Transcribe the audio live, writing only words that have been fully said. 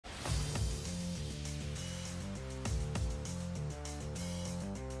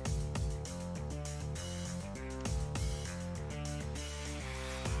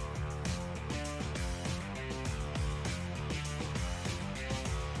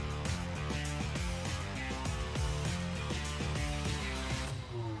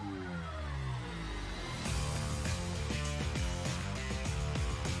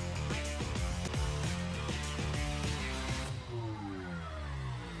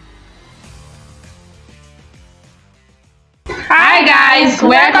Hi guys,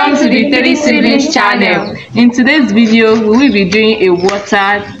 welcome to the Three Siblings channel. In today's video, we will be doing a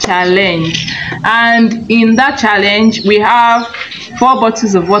water challenge, and in that challenge we have 4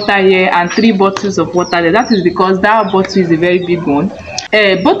 bottles of water here and 3 bottles of water there. That is because that bottle is a very big one.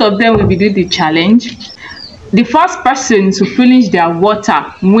 Both of them will be doing the challenge. The first person to finish their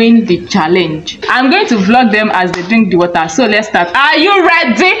water win the challenge. I'm going to vlog them as they drink the water. So let's start. Are you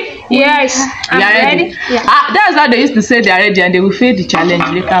ready? Yes, I'm ready. Yeah. That's how they used to say they are ready, and they will fail the challenge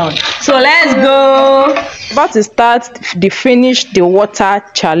later on. So let's go. About to start the finish the water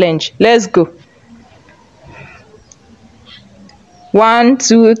challenge. Let's go. 1,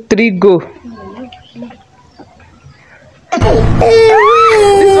 2, 3, go.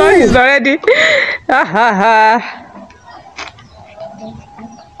 This one is already.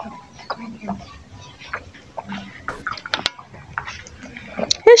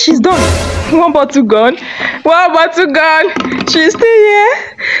 Hey, she's done. 1 bottle gone. 1 bottle gone. She's still here.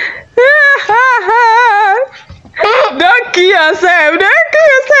 Don't kill yourself. Don't kill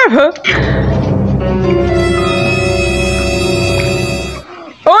yourself.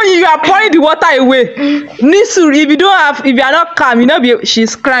 Oh, you are pouring the water away. Nisu, if you are not calm, you know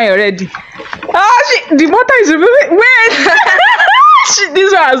she's crying already. Oh, the water is removing. Wait.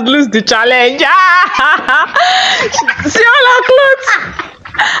 This one has lost the challenge. See all her clothes.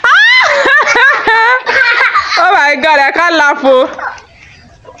 Oh my God, I can't laugh. Oh.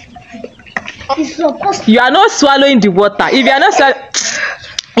 You are not swallowing the water. If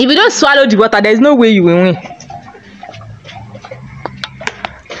you don't swallow the water, there is no way you will win.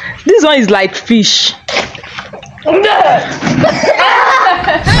 This one is like fish.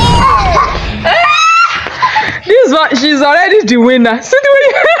 This one, she's already the winner. See the way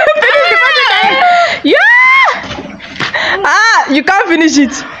you yeah. You can't finish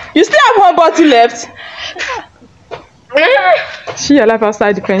it. You still have 1 bottle left. She alive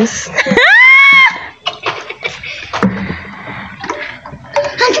outside the fence.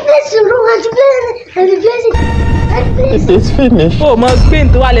 It is finished. Oh, must be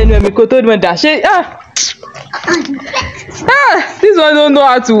into all and we could told me that she this one don't know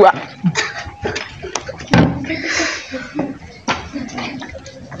how to.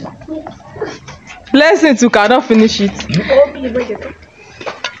 Lesson 2 cannot finish it.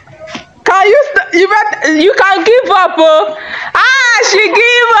 Can you? You can give up. Oh, she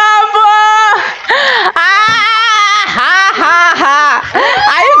give up. Oh,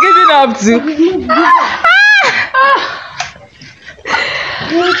 are you giving up too?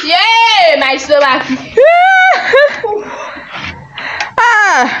 Yay, my stomach.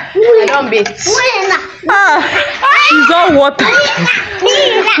 I don't beat. She's on water.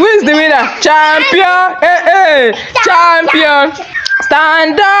 Who is the winner? Champion. Hey, champion.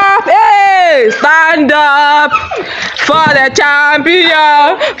 Stand up. Hey, stand up for the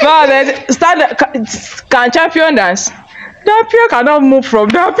champion. For the stand up. Can champion dance? Champion cannot move from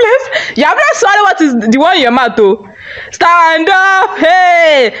that place. You have not swallowed what is the one in your mouth though. Stand up.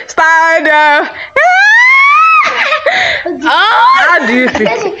 Hey, stand up. How do you feel?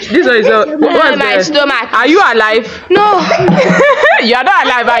 This one is what's my stomach. Are you alive? No. You are not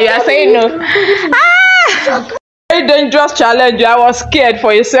alive, but you are saying no. Very dangerous challenge. I was scared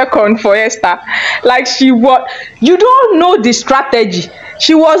for a second for Esther. Like she was. You don't know the strategy.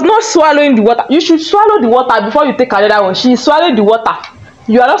 She was not swallowing the water. You should swallow the water before you take another one. She is swallowing the water.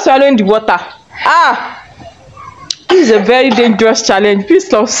 You are not swallowing the water. This is a very dangerous challenge. Please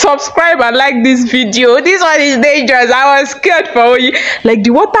subscribe and like this video. This one is dangerous. I was scared for you. Like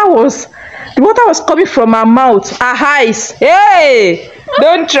the water was coming from her mouth, her eyes. Hey,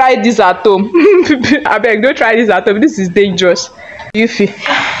 don't try this at home. I beg, don't try this at home. This is dangerous. You feel?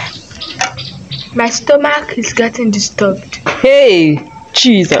 My stomach is getting disturbed. Hey,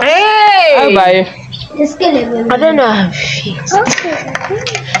 Jesus. Hey. Bye. I don't know how I feel.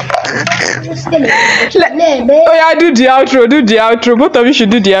 Oh yeah, do the outro. Do the outro. Both of you should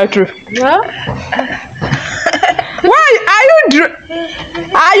do the outro. What? Why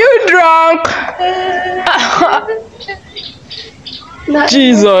are you drunk?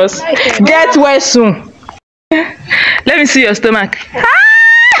 Jesus, get well soon. Let me see your stomach.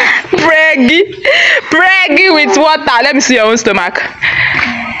 Preggy with water. Let me see your own stomach.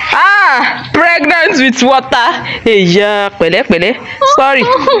 Pregnant with water. Hey, yeah, pele. Sorry.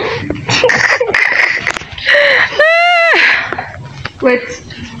 Wait.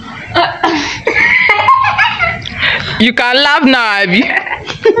 You can laugh now, Abby.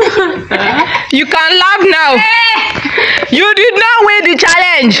 You can laugh now. You did not win the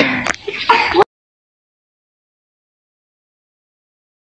challenge.